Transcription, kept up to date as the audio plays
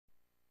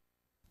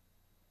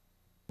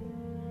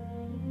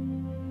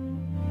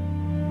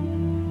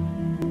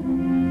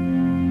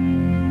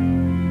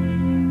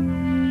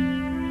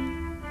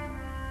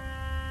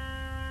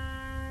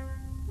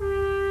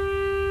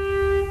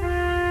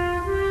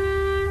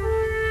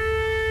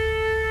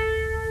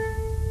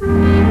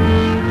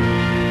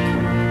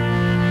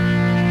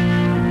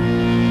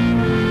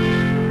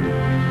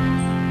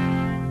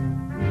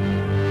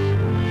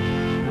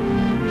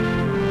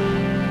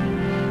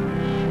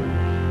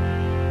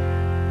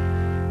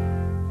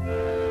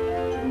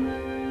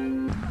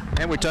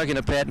And we're talking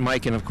to Pat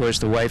Mikan, of course,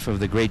 the wife of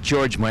the great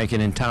George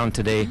Mikan, in town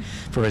today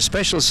for a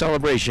special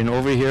celebration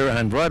over here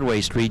on Broadway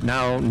Street,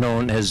 now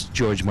known as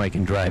George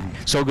Mikan Drive.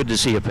 So good to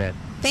see you, Pat.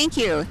 Thank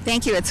you.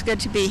 Thank you. It's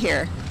good to be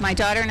here. My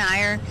daughter and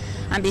I are,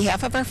 on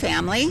behalf of our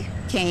family,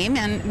 came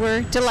and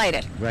we're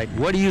delighted. Right.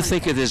 What do you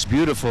think of this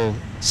beautiful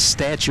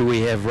statue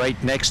we have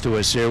right next to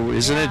us here?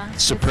 Isn't it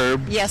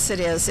superb? Yes, it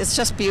is. It's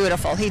just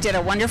beautiful. He did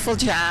a wonderful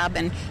job,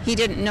 and he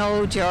didn't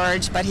know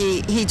George, but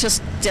he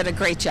just did a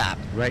great job.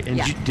 Right.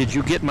 And did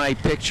you get my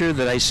picture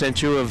that I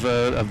sent you of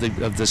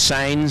the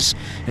signs?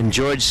 And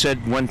George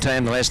said one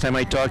time, the last time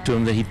I talked to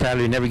him, that he'd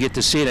probably never get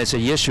to see it. I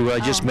said, yes, you will. I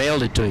just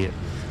mailed it to you.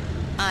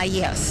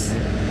 Yes.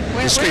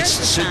 Where's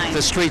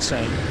the street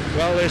sign?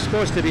 Well, they're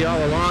supposed to be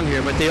all along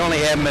here, but they only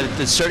have them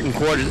at certain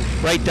quarters.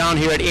 Right down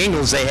here at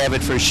Ingalls, they have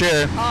it for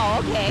sure.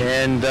 Oh,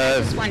 okay. And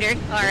I just wondered.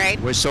 All right.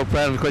 We're so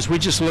proud of it. Of course, we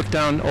just looked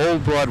down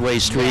Old Broadway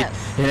Street,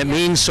 yes. And it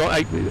means so.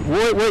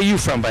 Where are you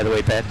from, by the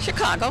way, Pat?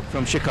 Chicago.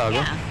 From Chicago.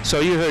 Yeah. So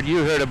you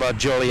heard about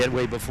Joliet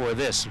way before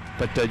this,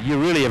 but you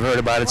really have heard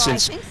about it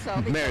since I think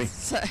so, Mary.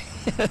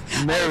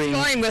 I was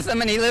going with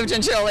him, and he lived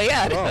in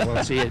Joliet. Oh,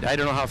 well, see, I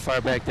don't know how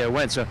far back that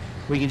went. So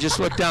we can just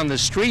look down the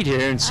street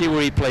here and see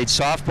where he played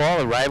softball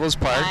at Rivals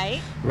Park.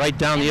 Right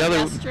down and the other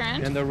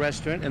restaurant. And the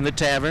restaurant and the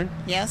tavern.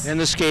 Yes. And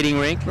the skating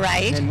rink.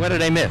 Right. And what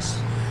did I miss?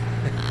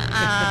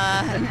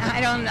 I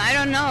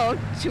don't know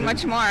too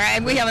much more. I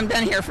haven't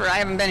been here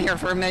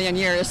for a million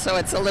years, so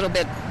it's a little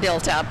bit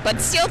built up.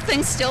 But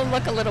things still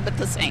look a little bit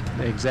the same.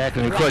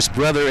 Exactly. And of course,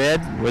 Brother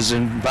Ed was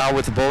involved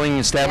with the bowling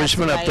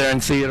establishment up there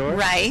in Theodore.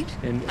 Right.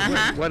 And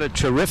what a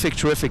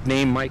terrific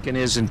name Mikan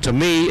is. And to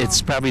me,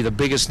 it's probably the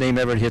biggest name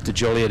ever to hit the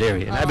Joliet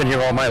area. And I've been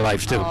here all my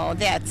life, too. Oh,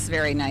 that's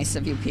very nice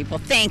of you people.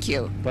 Thank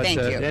you. Thank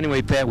you.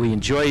 Anyway, Pat, we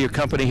enjoy your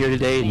company here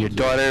today and your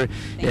daughter.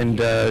 And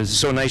it's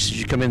so nice that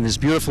you come in this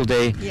beautiful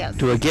day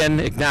to again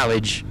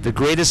acknowledge the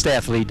greatest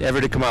athlete ever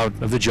to come out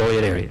of the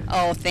Joliet area.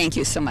 Oh, thank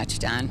you so much,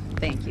 Don.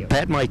 Thank you.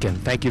 Pat Mikan,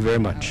 thank you very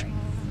much.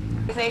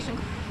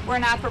 We're a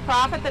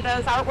not-for-profit that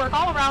does artwork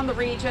all around the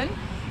region,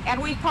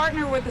 and we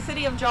partner with the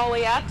city of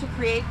Joliet to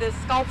create this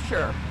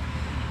sculpture.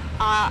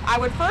 I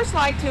would first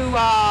like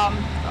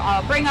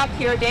to bring up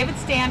here David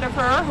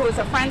Standifer, who is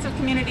a Friends of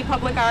Community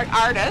Public Art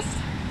artist.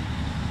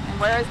 And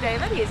where is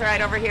David? He's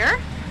right over here.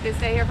 Just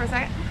stay here for a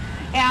second.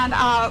 And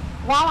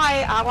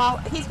while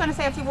he's going to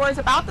say a few words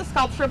about the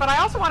sculpture, but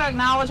I also want to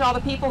acknowledge all the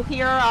people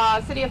here,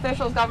 city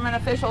officials, government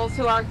officials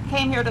who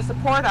came here to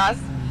support us.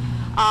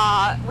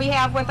 We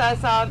have with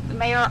us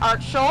Mayor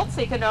Art Schultz.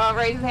 He can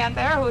raise his hand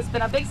there, who's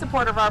been a big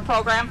supporter of our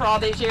program for all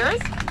these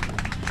years,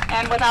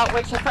 and without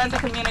which the Friends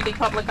of Community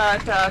Public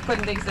Art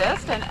couldn't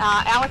exist. And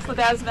Alex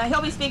Ledesma,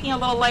 he'll be speaking a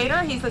little later.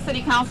 He's the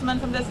city councilman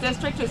from this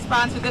district who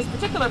sponsored this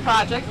particular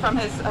project from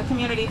his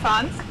community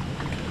funds.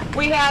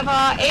 We have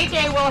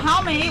A.J.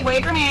 Wilhelmi,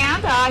 wave your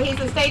hand. He's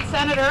a state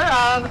senator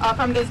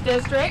from this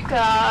district.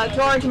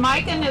 George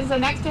Mikan is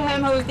next to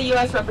him, who is the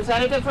U.S.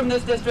 representative from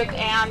this district,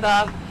 and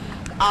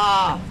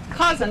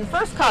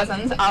first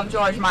cousins of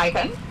George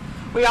Mikan.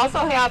 We also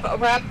have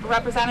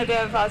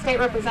State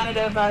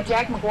Representative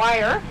Jack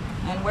McGuire.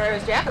 And where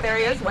is Jack? There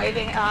he is,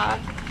 waving.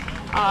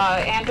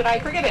 And did I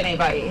forget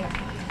anybody?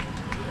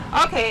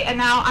 Okay, and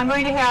now I'm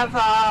going to have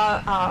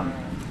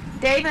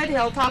David.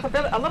 He'll talk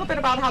a little bit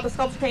about how the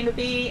sculpture came to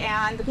be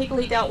and the people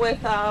he dealt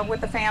with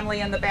the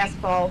family and the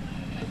basketball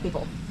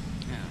people.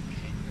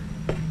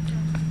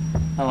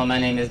 Hello, my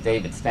name is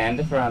David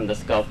Standifer. I'm the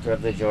sculptor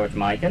of the George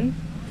Mikan.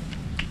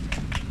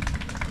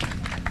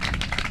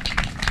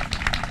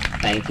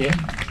 Thank you.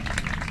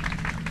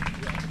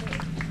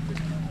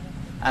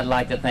 I'd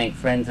like to thank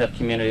Friends of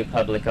Community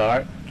Public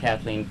Art,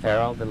 Kathleen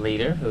Farrell, the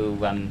leader, who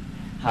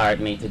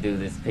hired me to do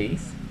this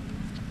piece.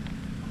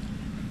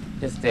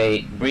 Just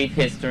a brief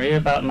history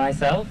about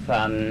myself.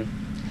 I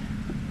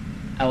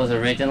was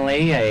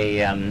originally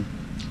a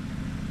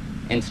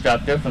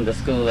instructor from the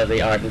School of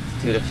the Art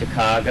Institute of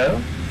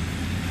Chicago.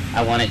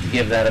 I wanted to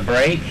give that a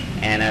break,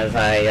 and as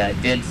I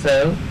did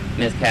so,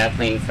 Ms.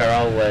 Kathleen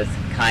Farrell was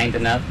kind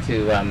enough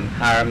to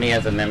hire me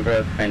as a member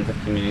of Friends of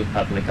Community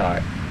Public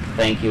Art.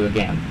 Thank you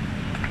again.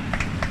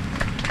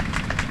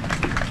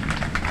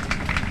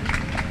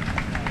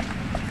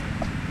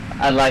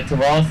 I'd like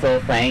to also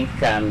thank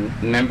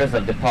members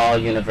of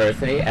DePaul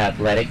University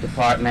Athletic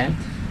Department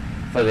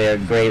for their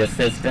great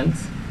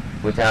assistance,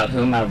 without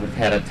whom I would have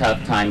had a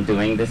tough time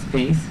doing this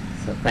piece.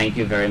 So thank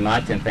you very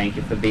much, and thank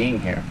you for being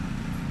here.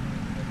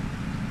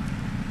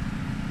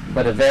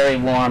 But a very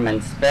warm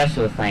and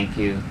special thank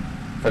you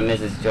for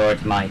Mrs.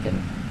 George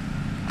Mikan.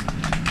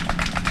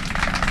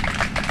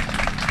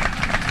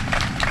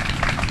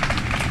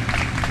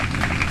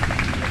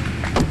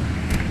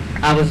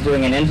 I was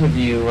doing an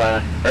interview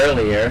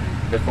earlier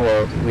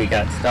before we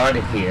got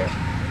started here,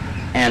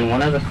 and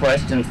one of the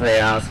questions they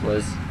asked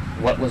was,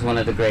 what was one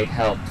of the great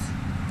helps?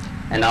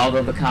 And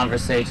although the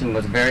conversation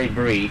was very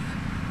brief,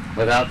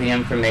 without the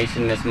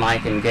information Ms.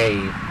 Mikan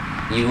gave,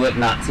 you would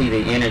not see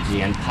the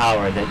energy and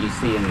power that you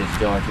see in this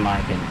George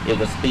Mikan. It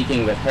was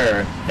speaking with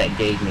her that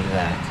gave me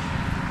that.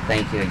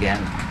 Thank you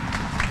again.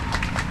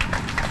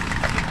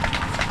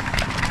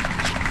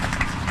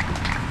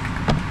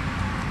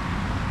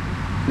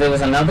 There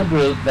was another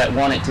group that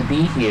wanted to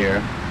be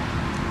here,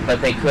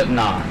 but they could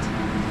not.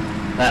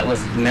 That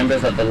was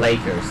members of the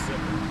Lakers.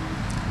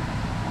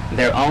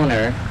 Their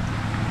owner,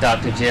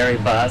 Dr. Jerry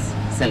Buss,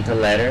 sent a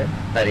letter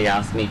that he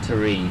asked me to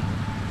read.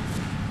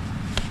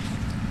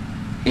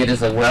 It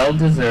is a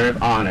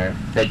well-deserved honor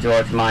that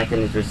George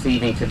Mikan is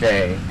receiving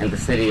today in the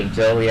city of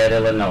Joliet,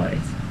 Illinois.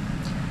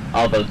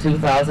 Although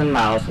 2,000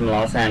 miles from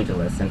Los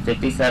Angeles and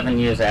 57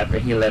 years after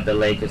he led the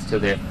Lakers to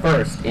their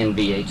first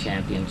NBA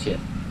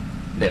championship,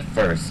 their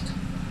first.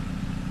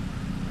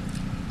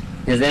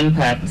 His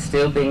impact is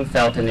still being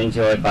felt and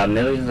enjoyed by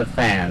millions of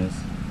fans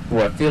who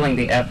are feeling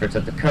the efforts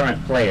of the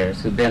current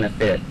players who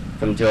benefit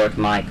from George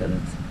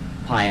Mikan's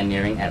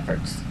pioneering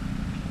efforts.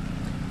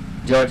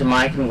 George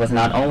Mikan was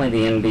not only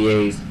the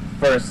NBA's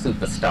first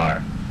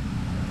superstar,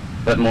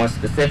 but more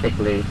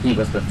specifically, he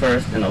was the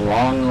first in a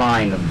long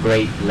line of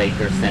great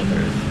Lakers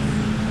centers.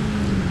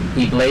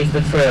 He blazed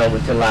the trail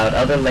which allowed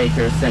other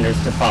Lakers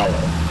centers to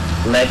follow.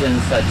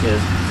 Legends such as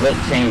Wilt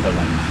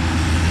Chamberlain,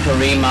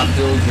 Kareem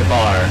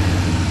Abdul-Jabbar,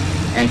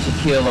 and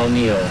Shaquille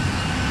O'Neal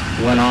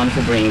went on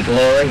to bring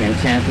glory and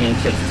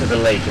championships to the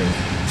Lakers,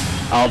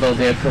 although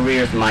their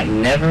careers might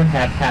never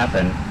have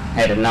happened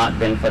had it not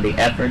been for the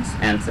efforts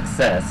and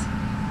success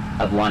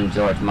of one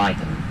George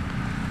Mikan.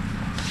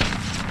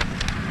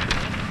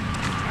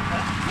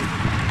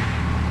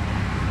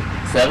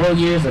 Several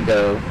years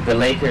ago, the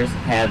Lakers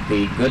had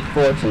the good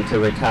fortune to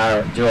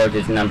retire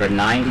George's number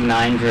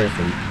 99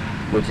 jersey,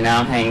 which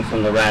now hangs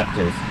from the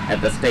Raptors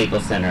at the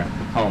Staples Center,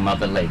 home of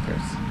the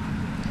Lakers.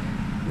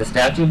 The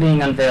statue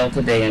being unveiled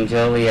today in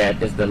Joliet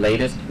is the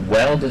latest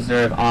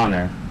well-deserved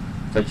honor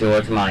for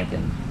George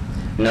Mikan.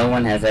 No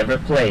one has ever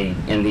played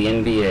in the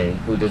NBA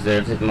who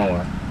deserves it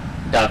more.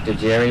 Dr.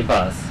 Jerry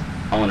Buss,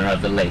 owner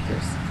of the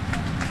Lakers.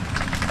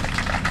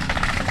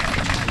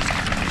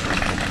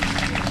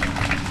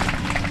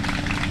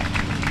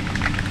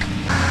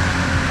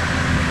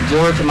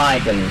 George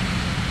Mikan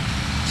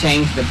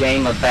changed the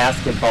game of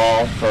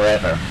basketball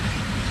forever.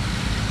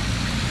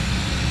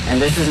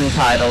 And this is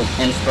entitled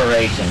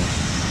Inspiration.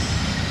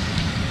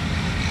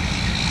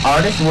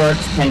 Artist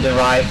works can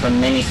derive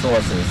from many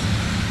sources.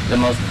 The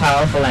most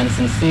powerful and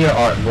sincere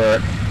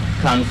artwork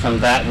comes from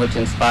that which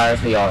inspires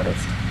the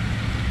artist.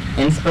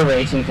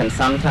 Inspiration can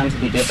sometimes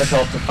be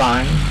difficult to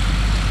find.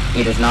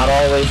 It is not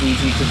always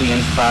easy to be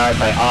inspired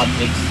by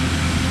objects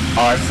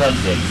or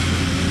subjects.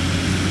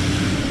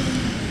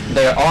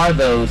 There are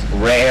those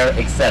rare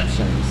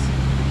exceptions.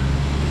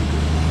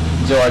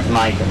 George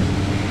Mikan.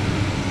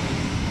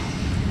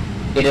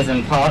 It is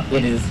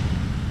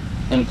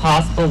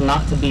impossible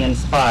not to be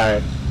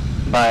inspired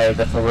by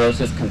the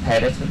ferocious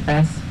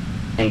competitiveness,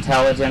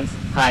 intelligence,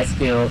 high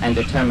skill, and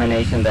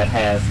determination that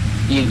has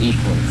few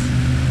equals.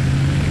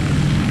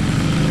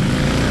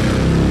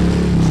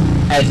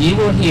 As you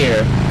will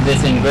hear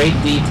this in great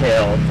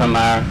detail from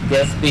our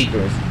guest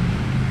speakers,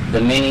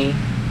 the many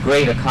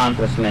great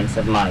accomplishments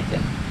of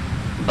Mikan.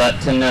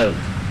 But to note,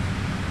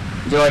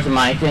 George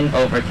Mikan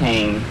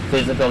overcame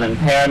physical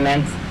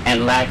impairments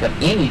and lack of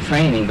any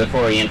training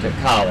before he entered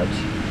college,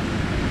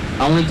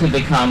 only to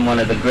become one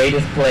of the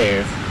greatest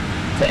players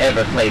to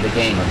ever play the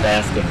game of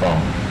basketball.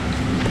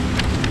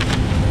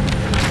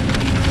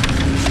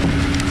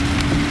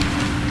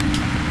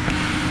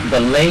 The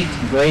late,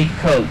 great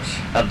coach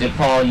of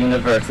DePaul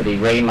University,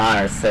 Ray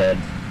Myers, said,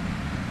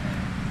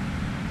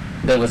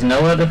 "There was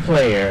no other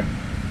player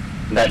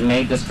that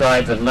made the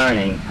strides of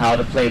learning how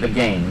to play the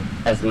game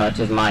as much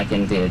as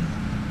Mikan did.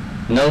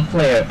 No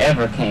player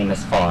ever came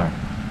as far.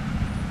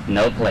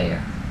 No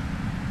player."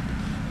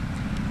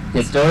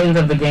 Historians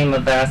of the game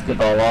of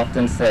basketball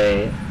often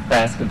say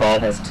basketball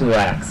has two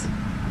acts.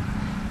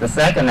 The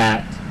second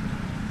act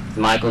is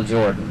Michael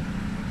Jordan.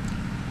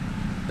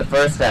 The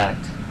first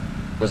act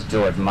was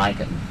George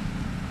Mikan.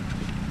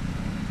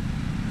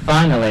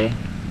 Finally,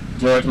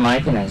 George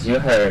Mikan, as you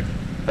heard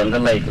from the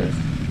Lakers,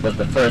 was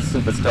the first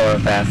superstar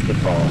of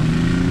basketball.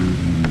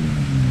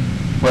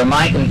 Where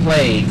Mikan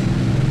played,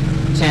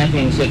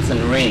 championships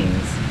and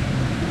rings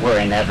were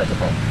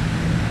inevitable.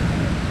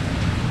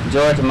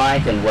 George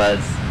Mikan was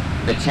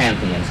the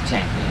champion's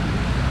champion.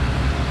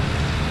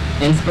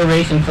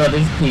 Inspiration for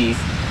this piece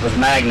was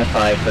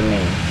magnified for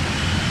me,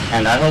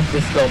 and I hope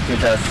this sculpture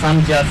does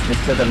some justice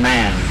to the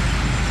man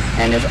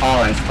and his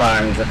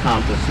awe-inspiring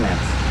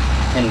accomplishments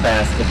in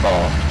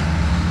basketball.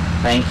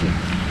 Thank you.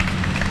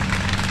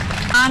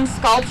 Bronze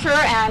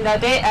sculpture, and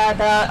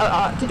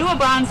to do a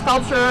bronze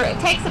sculpture, it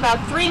takes about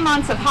 3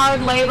 months of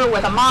hard labor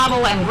with a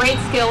model and great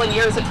skill and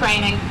years of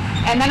training,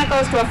 and then it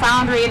goes to a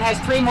foundry and has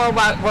 3 more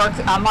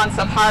months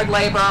of hard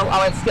labor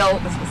with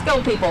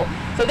skilled people.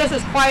 So this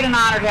is quite an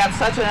honor to have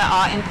such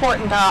an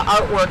important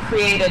artwork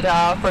created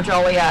for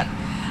Joliet.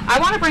 I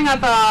want to bring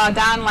up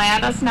Don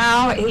Landis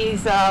now.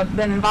 He's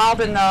been involved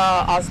in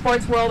the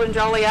sports world in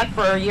Joliet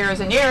for years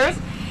and years.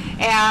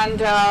 And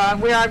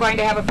we are going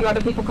to have a few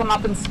other people come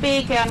up and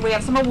speak, and we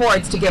have some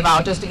awards to give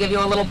out, just to give you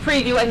a little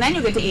preview, and then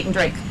you get to eat and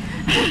drink.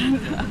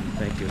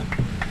 Thank you.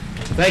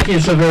 Thank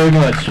you so very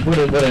much. What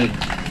a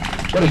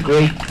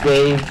great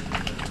day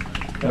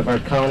of our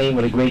county,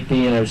 what a great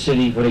day in our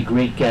city, what a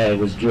great guy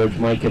was George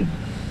Mikan.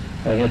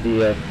 I had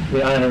the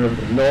honor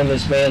of knowing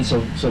this man so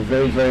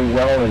very, very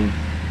well, and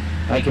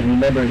I can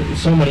remember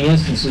so many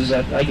instances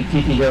that I could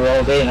keep you here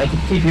all day, and I could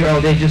keep you here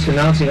all day just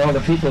announcing all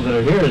the people that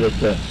are here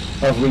that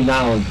of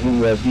renown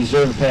who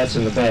deserve pats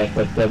in the back,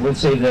 but we'll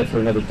save that for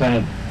another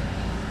time.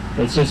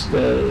 It's just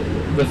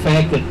the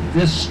fact that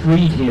this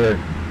street here,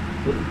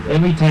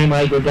 every time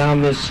I go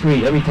down this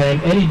street, every time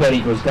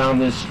anybody goes down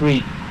this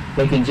street,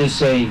 they can just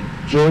say,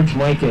 George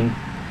Mikan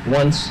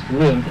once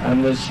lived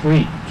on this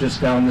street, just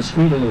down the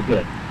street a little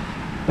bit.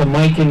 The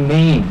Mikan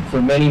name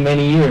for many,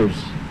 many years,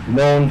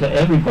 known to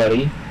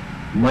everybody,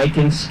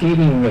 Mikan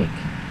Skating Rink,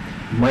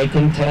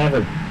 Mikan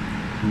Tavern,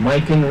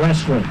 Mikan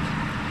Restaurant.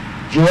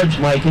 George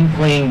Mikan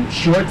playing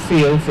short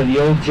field for the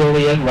old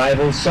Joliet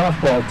Rivals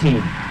softball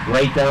team,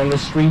 right down the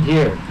street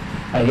here.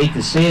 I hate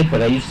to say it,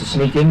 but I used to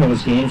sneak in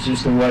those games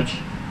just to watch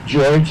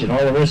George and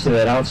all the rest of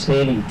that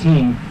outstanding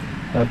team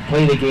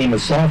play the game of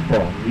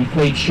softball. He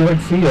played short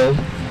field,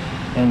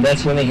 and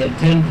that's when they had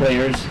 10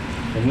 players,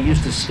 and he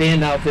used to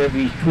stand out there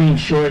between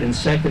short and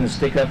second and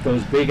stick up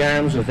those big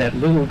arms with that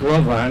little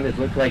glove on. It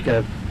looked like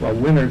a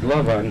winter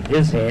glove on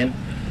his hand.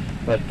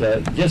 But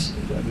just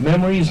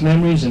memories,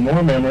 memories, and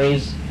more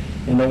memories.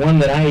 And the one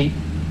that I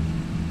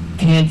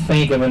can't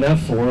thank him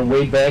enough for,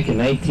 way back in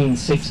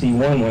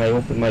 1961 when I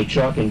opened my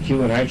chalk and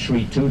cue and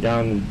archery too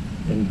down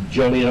in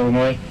Joliet,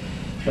 Illinois.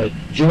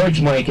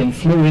 George Mikan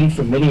flew in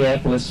from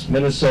Minneapolis,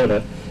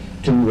 Minnesota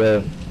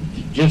to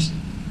just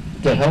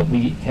to help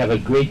me have a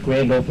great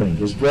grand opening.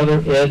 His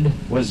brother Ed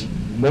was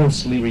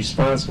mostly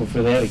responsible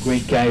for that, a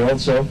great guy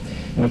also.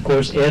 And of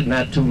course Ed,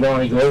 not too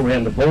long ago,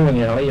 ran the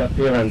bowling alley up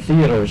here on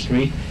Theodore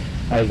Street.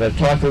 I've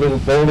talked a little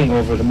bowling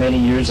over the many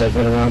years I've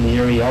been around the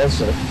area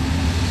also.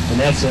 And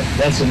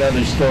that's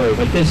another story.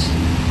 But this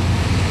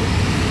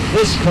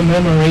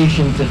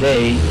commemoration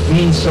today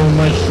means so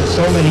much to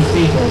so many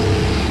people,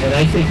 and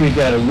I think we've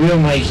got a real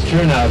nice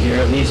turnout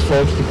here of these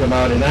folks to come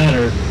out and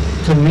honor,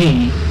 to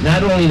me,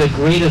 not only the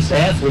greatest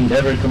athlete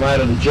ever to come out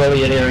of the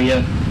Joliet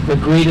area, the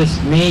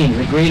greatest name,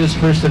 the greatest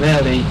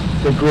personality,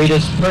 the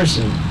greatest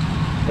person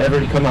ever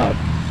to come out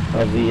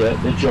of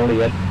the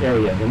Joliet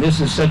area. And this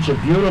is such a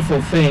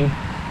beautiful thing,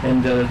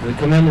 and the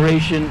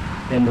commemoration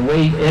and the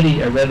way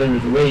Eddie, or rather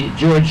the way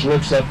George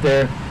looks up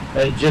there,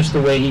 just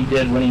the way he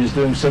did when he was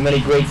doing so many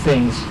great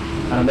things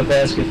on the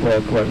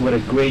basketball court. What a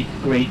great,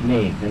 great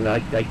name. And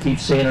I keep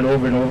saying it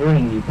over and over,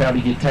 and you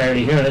probably get tired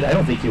of hearing it. I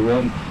don't think you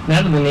will.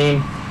 Not in the name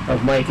of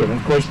Mikan. And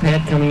of course,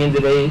 Pat coming in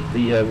today,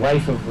 the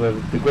wife of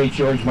the great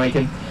George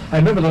Mikan. I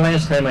remember the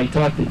last time I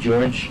talked to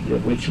George,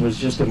 which was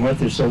just a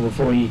month or so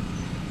before he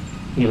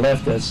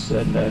left us,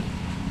 and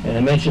I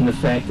mentioned the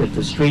fact that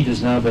the street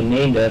has now been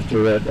named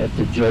after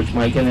George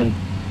Mikan,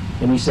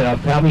 and he said, I'll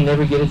probably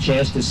never get a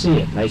chance to see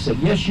it. And I said,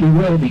 yes, you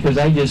will, because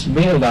I just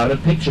mailed out a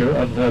picture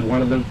of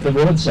one of the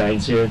road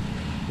signs here,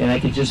 and I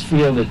could just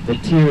feel the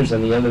tears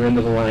on the other end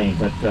of the line.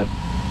 But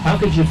how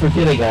could you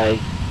forget a guy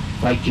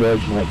like George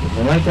Mikan?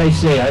 And like I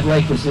say, I'd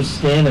like to just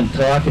stand and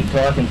talk and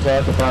talk and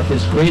talk about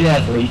this great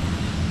athlete,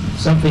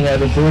 something I've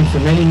been doing for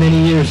many,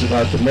 many years,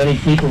 about the many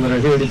people that are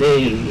here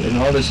today, and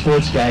all the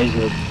sports guys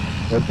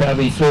will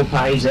probably throw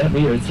pies at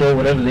me or throw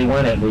whatever they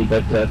want at me,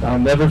 but I'll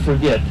never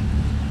forget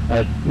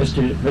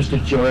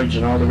Mr. George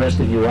and all the rest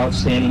of you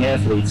outstanding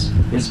athletes.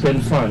 It's been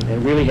fun. It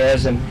really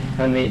has, and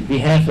on the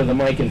behalf of the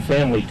Mikan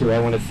family too, I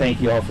want to thank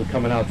you all for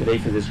coming out today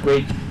for this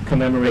great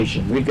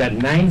commemoration. We've got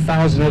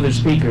 9,000 other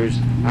speakers.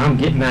 I'm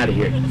getting out of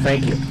here.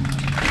 Thank you.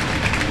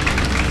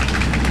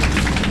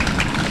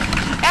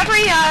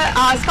 Every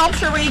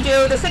sculpture we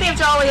do, the City of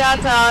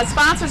Joliet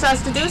sponsors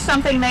us to do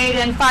something made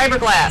in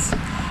fiberglass.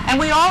 And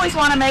we always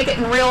want to make it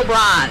in real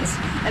bronze.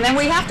 And then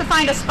we have to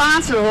find a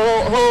sponsor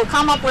who will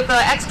come up with the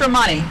extra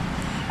money.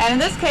 And in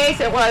this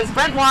case, it was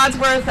Brent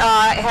Wadsworth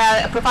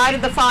had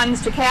provided the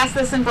funds to cast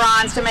this in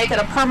bronze to make it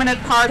a permanent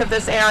part of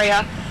this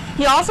area.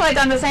 He also had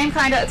done the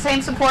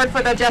same support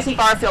for the Jesse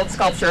Barfield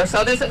sculpture.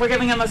 So we're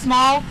giving him a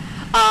small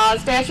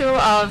statue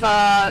of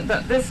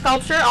this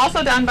sculpture,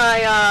 also done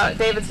by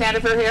David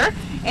Standifer here,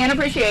 and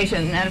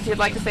appreciation. And if you'd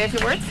like to say a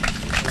few words.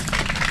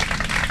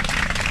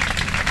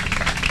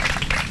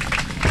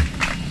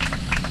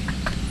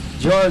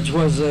 George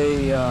was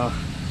a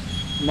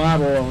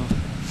model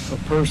of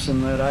a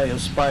person that I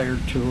aspired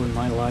to in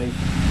my life.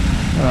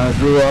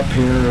 Grew up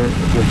here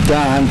with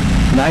Don,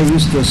 and I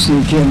used to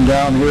sneak in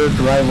down here at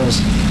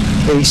Rivals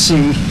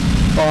AC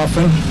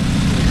often.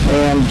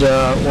 And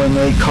when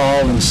they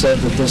called and said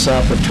that this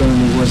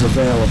opportunity was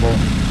available,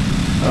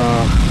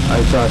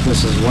 I thought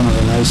this is one of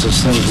the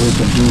nicest things we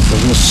can do for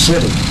this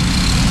city,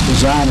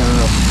 is honor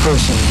a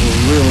person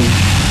who really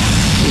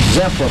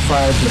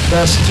exemplified the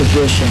best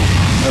tradition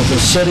of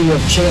the city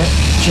of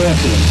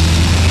champions.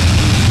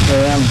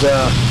 And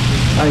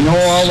I know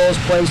all those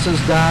places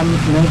Don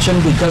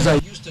mentioned because I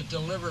used to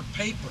deliver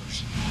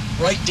papers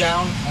right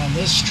down on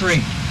this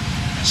street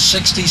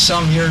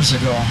 60-some years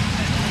ago,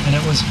 and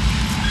it was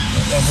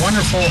a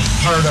wonderful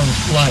part of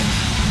life.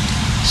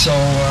 So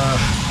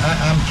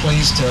I'm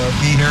pleased to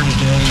be here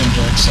today and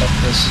to accept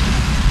this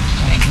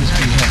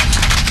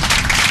behalf.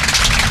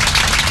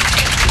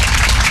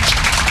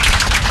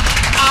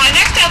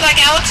 I'd like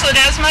Alex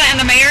Ledesma and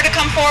the mayor to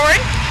come forward.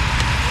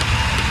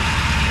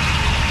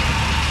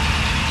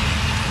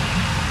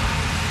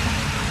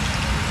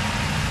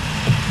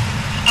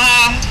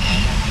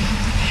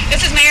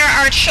 This is Mayor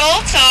Art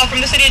Schultz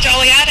from the city of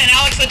Joliet, and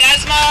Alex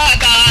Ledesma,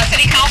 the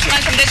city councilman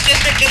from this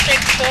district,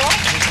 District 4.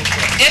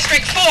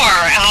 District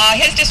 4.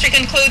 His district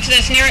includes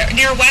this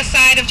near west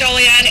side of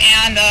Joliet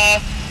and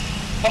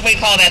what we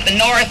call that, the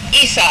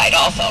northeast side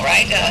also,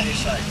 right?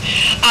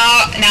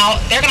 Now,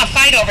 they're going to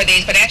fight over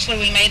these, but actually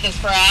we made this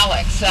for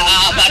Alex.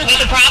 But we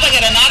could probably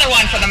get another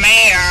one for the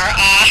mayor.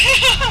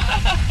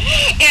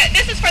 Yeah,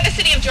 this is for the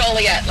city of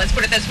Joliet, let's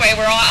put it this way.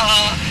 We're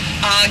all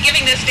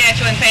giving this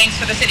statue in thanks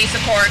for the city's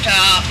support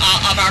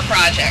of our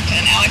project.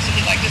 And Alex, if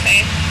you'd like to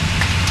say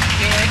a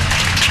few words.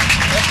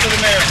 That's for the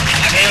mayor.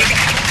 Okay, you can.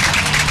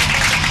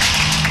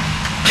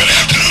 Good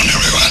afternoon,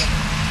 everyone.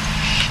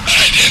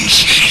 I didn't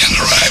sneak in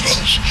the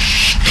rivals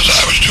because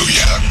I was too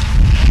young.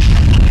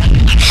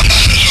 I'm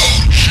not as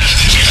old as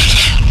these guys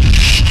are.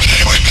 But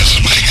anyway,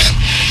 Mrs. Mikan,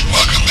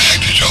 welcome back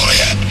to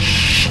Joliet.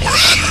 We're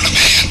honoring a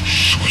man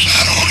who was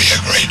not only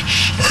a great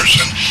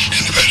person,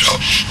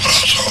 individual, but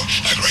also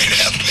a great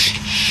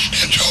athlete.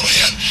 And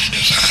Joliet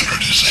is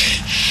honored to say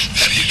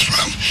that he's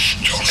from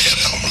Joliet,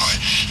 Illinois.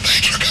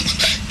 Thanks for coming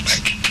back.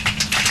 Thank you.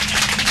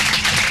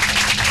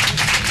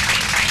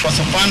 It was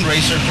a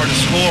fundraiser for the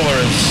school or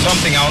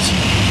something else.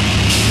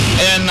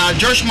 And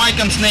George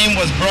Mikan's name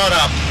was brought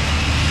up.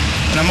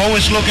 And I'm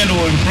always looking to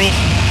improve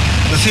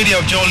the city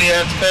of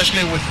Joliet,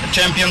 especially with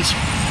champions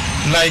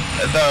like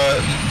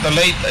the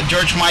late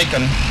George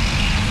Mikan.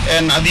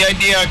 And the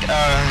idea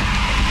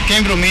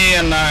came to me,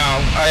 and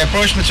I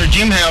approached Mr.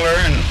 Jim Heller,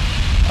 and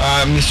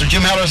Mr.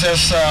 Jim Heller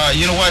says,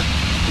 you know what,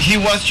 he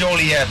was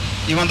Joliet.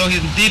 Even though he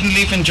didn't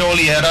live in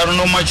Joliet, I don't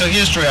know much of the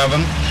history of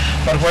him,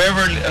 but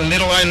whatever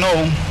little I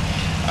know,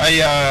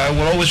 I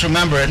will always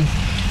remember it.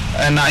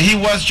 And he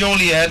was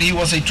Joliet, he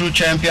was a true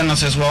champion. I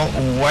says, well,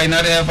 why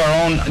not have our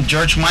own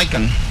George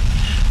Mikan?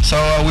 So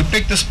we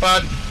picked the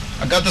spot.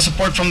 I got the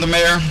support from the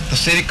mayor, the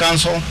city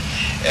council,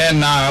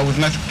 and with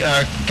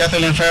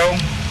Kathleen Farrell,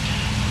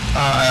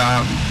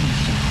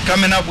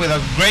 coming up with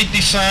a great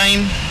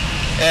design,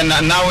 and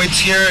now it's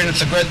here, and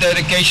it's a great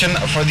dedication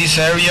for this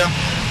area.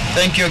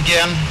 Thank you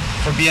again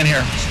for being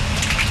here.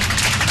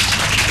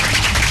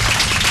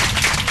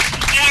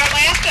 And our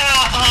last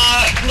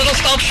little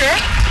sculpture.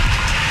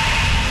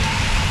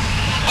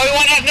 We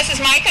want to have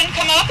Mrs. Mikan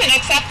come up and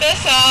accept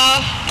this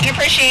in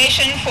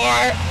appreciation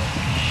for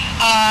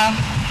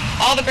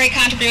all the great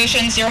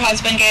contributions your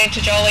husband gave to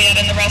Joliet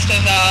and the rest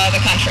of the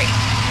country.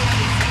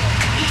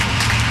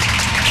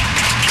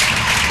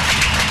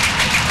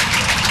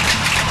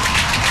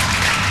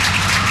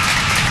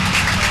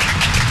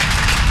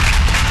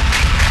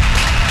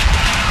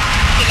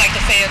 You'd like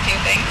to say a few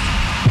things?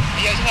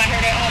 You just want her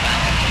to hold on.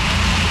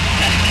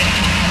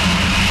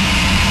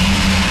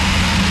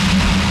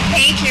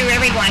 Thank you,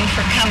 everyone,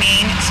 for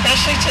coming,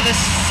 especially to the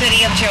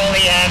city of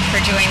Joliet for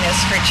doing this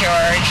for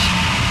George.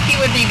 He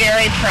would be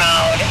very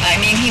proud. I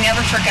mean, he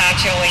never forgot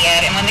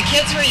Joliet. And when the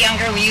kids were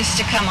younger, we used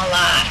to come a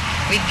lot.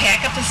 We'd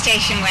pack up the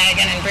station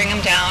wagon and bring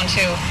them down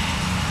to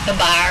the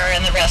bar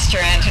and the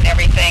restaurant and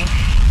everything.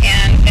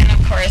 And then, of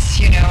course,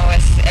 you know,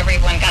 as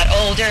everyone got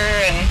older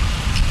and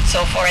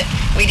so forth,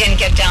 we didn't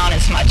get down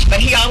as much.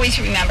 But he always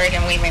remembered,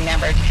 and we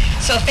remembered.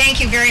 So thank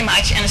you very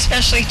much, and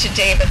especially to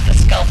David, the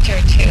sculptor,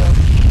 too.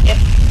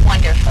 It's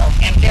wonderful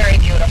and very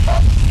beautiful.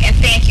 And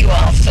thank you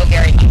all so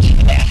very much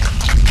for that.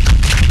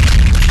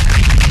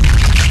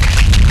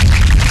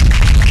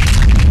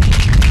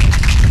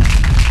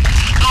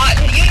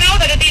 You know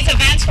that at these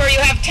events where you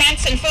have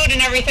tents and food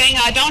and everything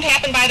don't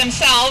happen by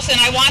themselves, and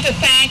I want to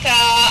thank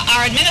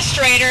our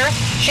administrator,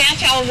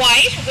 Chantel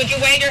White. Would you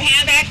wave your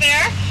hand back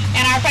there?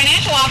 And our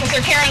financial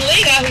officer, Karen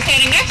Liga, who's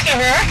standing next to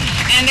her,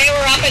 and they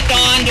were up at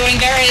dawn doing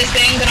various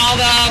things and all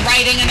the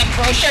writing and the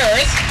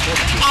brochures.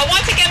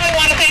 Once again, we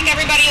want to thank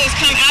everybody who's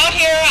come out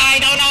here. I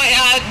don't know,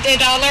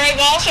 did Larry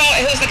Walsh,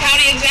 who's the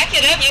county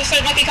executive, you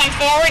certainly can come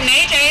forward, and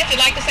AJ, if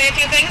you'd like to say a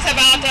few things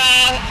about,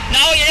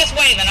 no, you're just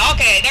waving.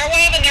 Okay, they're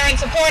waving, they're in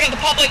support of the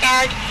public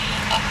art.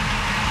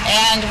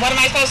 And what am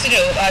I supposed to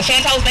do?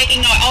 Chantel's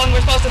making, and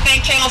we're supposed to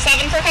thank Channel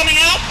 7 for coming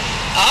out?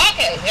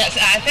 Okay, yes,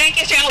 thank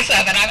you, Channel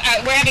 7.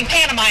 We're having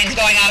pantomimes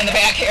going on in the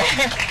back here.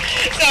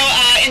 So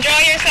enjoy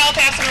yourself,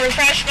 have some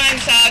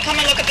refreshments, come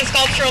and look at the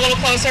sculpture a little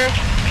closer.